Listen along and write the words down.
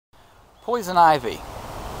Poison ivy.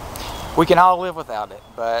 We can all live without it,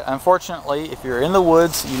 but unfortunately, if you're in the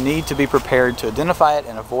woods, you need to be prepared to identify it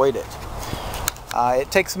and avoid it.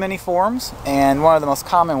 It takes many forms, and one of the most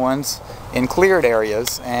common ones in cleared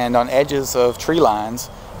areas and on edges of tree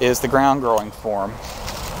lines is the ground growing form.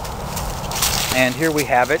 And here we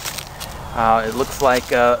have it. It looks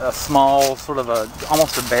like a small, sort of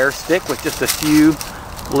almost a bare stick with just a few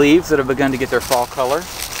leaves that have begun to get their fall color.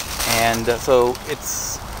 And so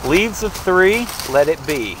it's leaves of 3, let it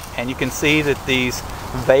be. And you can see that these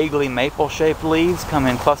vaguely maple-shaped leaves come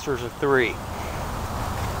in clusters of 3.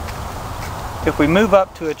 If we move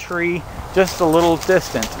up to a tree just a little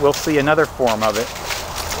distance, we'll see another form of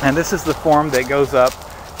it. And this is the form that goes up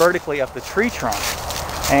vertically up the tree trunk.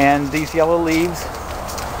 And these yellow leaves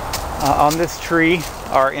on this tree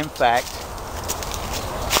are in fact,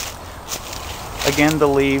 again, the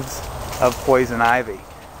leaves of poison ivy.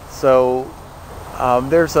 So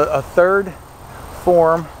there's a third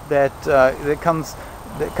form that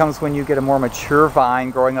comes when you get a more mature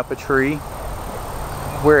vine growing up a tree,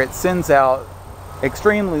 where it sends out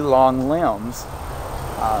extremely long limbs,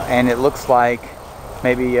 and it looks like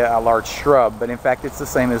maybe a large shrub, but in fact it's the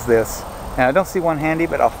same as this. And I don't see one handy,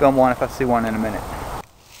 but I'll film one if I see one in a minute.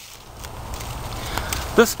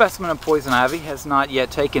 This specimen of poison ivy has not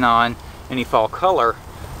yet taken on any fall color,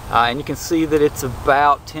 and you can see that it's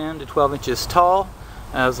about 10 to 12 inches tall,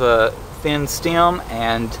 has a thin stem,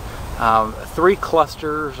 and 3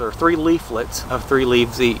 clusters or 3 leaflets of 3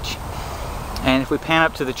 leaves each. And if we pan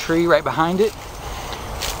up to the tree right behind it,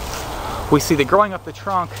 we see that growing up the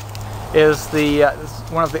trunk is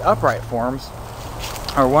one of the upright forms,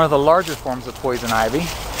 or one of the larger forms of poison ivy.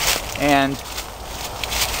 And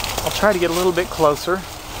I'll try to get a little bit closer,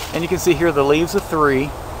 and you can see here the leaves of 3.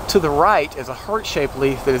 To the right is a heart-shaped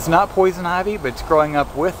leaf that is not poison ivy, but it's growing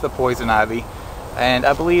up with the poison ivy. And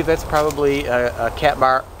I believe that's probably a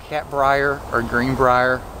catbrier or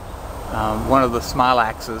greenbrier, one of the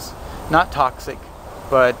smilaxes. Not toxic,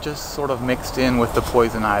 but just sort of mixed in with the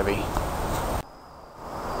poison ivy.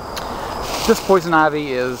 This poison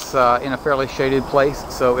ivy is in a fairly shaded place,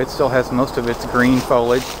 so it still has most of its green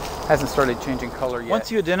foliage. Hasn't started changing color yet.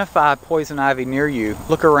 Once you identify poison ivy near you,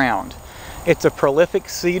 look around. It's a prolific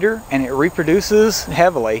seeder and it reproduces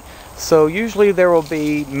heavily, so usually there will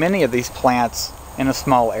be many of these plants in a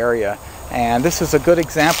small area. And this is a good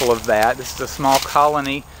example of that. This is a small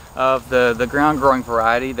colony of the ground growing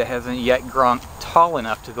variety that hasn't yet grown tall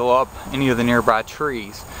enough to go up any of the nearby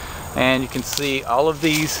trees. And you can see all of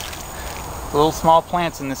these little small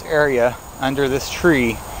plants in this area under this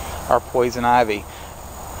tree are poison ivy.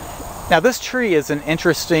 Now this tree is an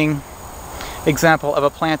interesting example of a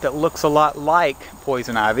plant that looks a lot like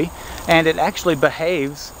poison ivy, and it actually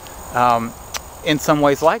behaves in some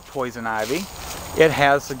ways like poison ivy. It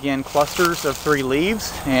has, again, clusters of 3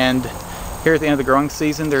 leaves, and here at the end of the growing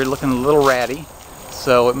season they're looking a little ratty,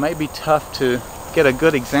 so it may be tough to get a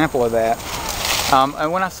good example of that.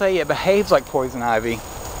 And when I say it behaves like poison ivy,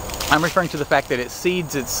 I'm referring to the fact that it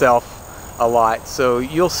seeds itself a lot. So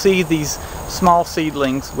you'll see these small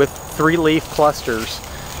seedlings with 3 leaf clusters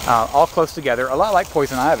all close together, a lot like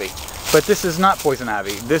poison ivy. But this is not poison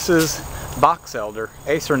ivy. This is box elder,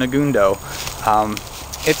 Acer negundo.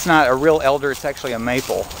 It's not a real elder, it's actually a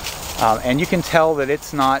maple. And you can tell that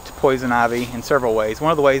it's not poison ivy in several ways.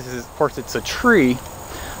 One of the ways is, of course, it's a tree,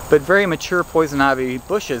 but very mature poison ivy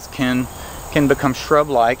bushes can become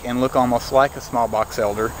shrub-like and look almost like a small box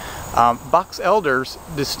elder. Box elder's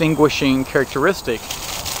distinguishing characteristic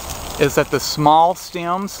is that the small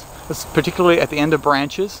stems, particularly at the end of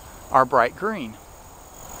branches, are bright green.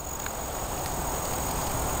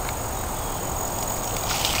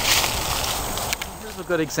 Here's a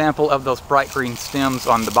good example of those bright green stems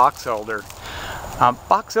on the box elder.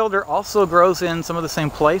 Box elder also grows in some of the same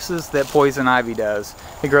places that poison ivy does.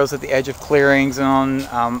 It grows at the edge of clearings and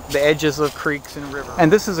on the edges of creeks and rivers.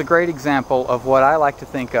 And this is a great example of what I like to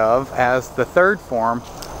think of as the third form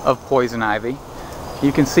of poison ivy.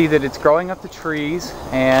 You can see that it's growing up the trees,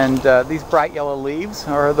 and these bright yellow leaves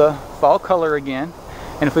are the fall color again.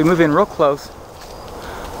 And if we move in real close,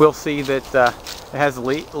 we'll see that it has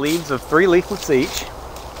leaves of 3 leaflets each.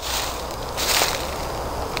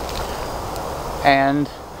 And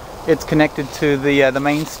it's connected to the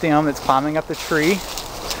main stem that's climbing up the tree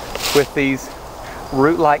with these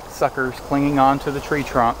root-like suckers clinging onto the tree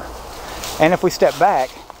trunk. And if we step back,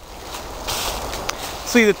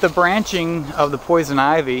 see that the branching of the poison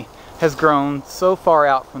ivy has grown so far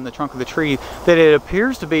out from the trunk of the tree that it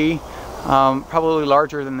appears to be probably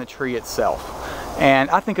larger than the tree itself. And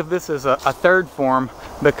I think of this as a third form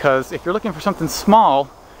because if you're looking for something small,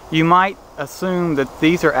 you might assume that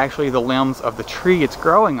these are actually the limbs of the tree it's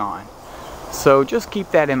growing on. So just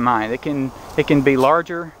keep that in mind. It can be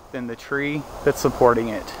larger than the tree that's supporting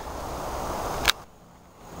it.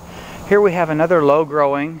 Here we have another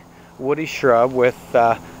low-growing woody shrub with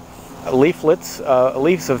leaflets,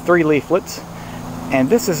 leaves of 3 leaflets, and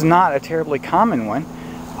this is not a terribly common one.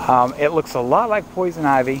 It looks a lot like poison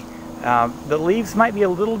ivy. The leaves might be a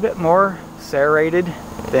little bit more serrated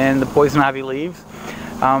than the poison ivy leaves,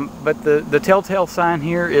 but the telltale sign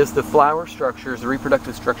here is the flower structures, the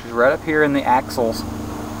reproductive structures right up here in the axils,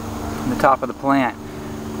 on the top of the plant,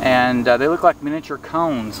 and they look like miniature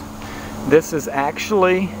cones. This is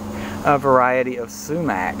actually a variety of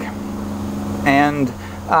sumac, and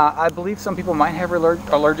I believe some people might have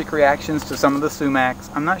allergic reactions to some of the sumacs.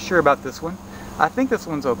 I'm not sure about this one. I think this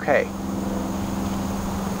one's okay.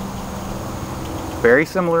 Very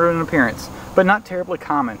similar in appearance, but not terribly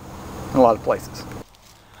common in a lot of places.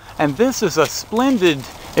 And this is a splendid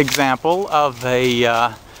example of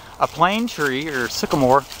a plane tree or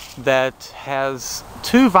sycamore that has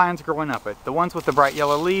 2 vines growing up it. The ones with the bright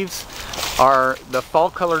yellow leaves are the fall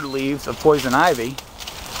colored leaves of poison ivy,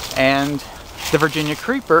 and the Virginia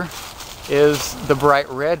creeper is the bright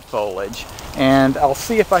red foliage. And I'll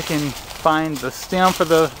see if I can find the stem for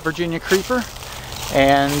the Virginia creeper,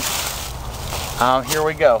 and here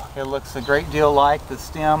we go. It looks a great deal like the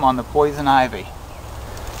stem on the poison ivy.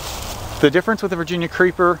 The difference with the Virginia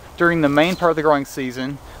creeper during the main part of the growing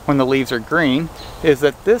season, when the leaves are green, is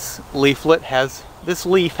that this leaf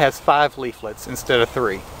has 5 leaflets instead of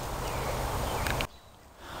 3.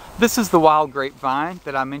 This is the wild grapevine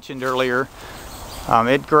that I mentioned earlier.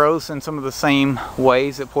 It grows in some of the same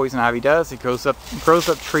ways that poison ivy does. It grows up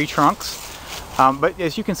tree trunks, but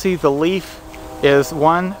as you can see, the leaf is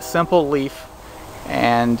one simple leaf,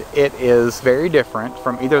 and it is very different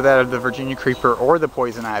from either that of the Virginia creeper or the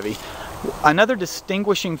poison ivy. Another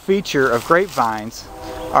distinguishing feature of grapevines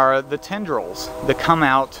are the tendrils that come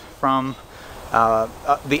out from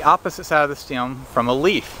the opposite side of the stem from a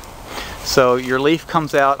leaf. So your leaf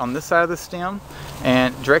comes out on this side of the stem,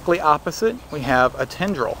 and directly opposite we have a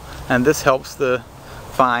tendril, and this helps the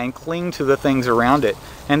vine cling to the things around it.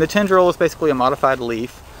 And the tendril is basically a modified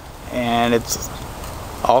leaf, and it's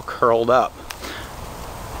all curled up.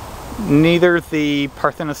 Neither the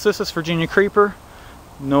Parthenocissus Virginia creeper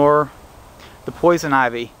nor the poison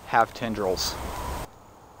ivy have tendrils.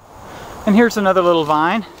 And here's another little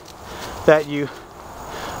vine that you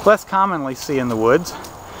less commonly see in the woods.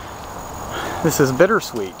 This is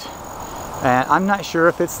bittersweet, and I'm not sure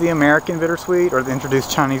if it's the American bittersweet or the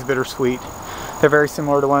introduced Chinese bittersweet. They're very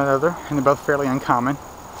similar to one another, and they're both fairly uncommon.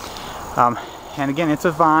 And again, it's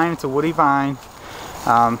a vine, it's a woody vine,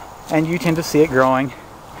 and you tend to see it growing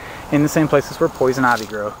in the same places where poison ivy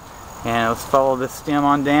grow. And let's follow this stem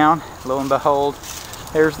on down. Lo and behold,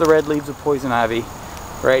 there's the red leaves of poison ivy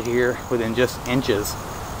right here within just inches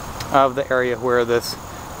of the area where this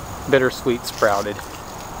bittersweet sprouted.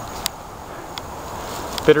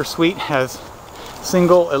 Bittersweet has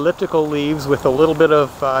single elliptical leaves with a little bit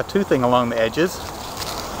of toothing along the edges.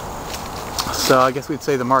 So I guess we'd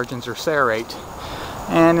say the margins are serrate.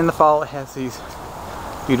 And in the fall it has these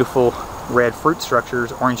beautiful red fruit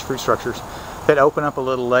structures, orange fruit structures, that open up a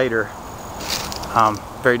little later.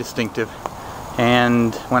 Very distinctive.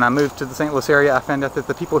 And when I moved to the St. Louis area, I found out that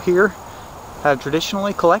the people here have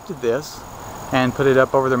traditionally collected this and put it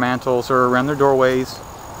up over their mantles or around their doorways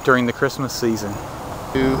during the Christmas season.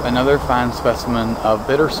 Another fine specimen of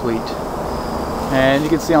bittersweet, and you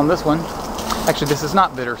can see on this one, actually this is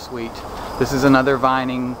not bittersweet, this is another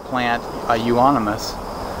vining plant, euonymus,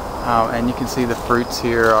 and you can see the fruits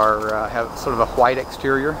here are have sort of a white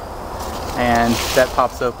exterior, and that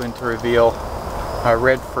pops open to reveal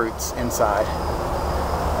red fruits inside.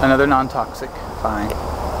 Another non-toxic vine.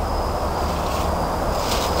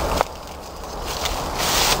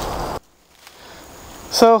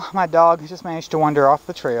 So my dog has just managed to wander off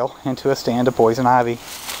the trail into a stand of poison ivy.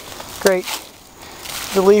 Great.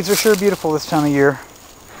 The leaves are sure beautiful this time of year.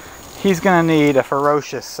 He's gonna need a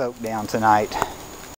ferocious soak down tonight.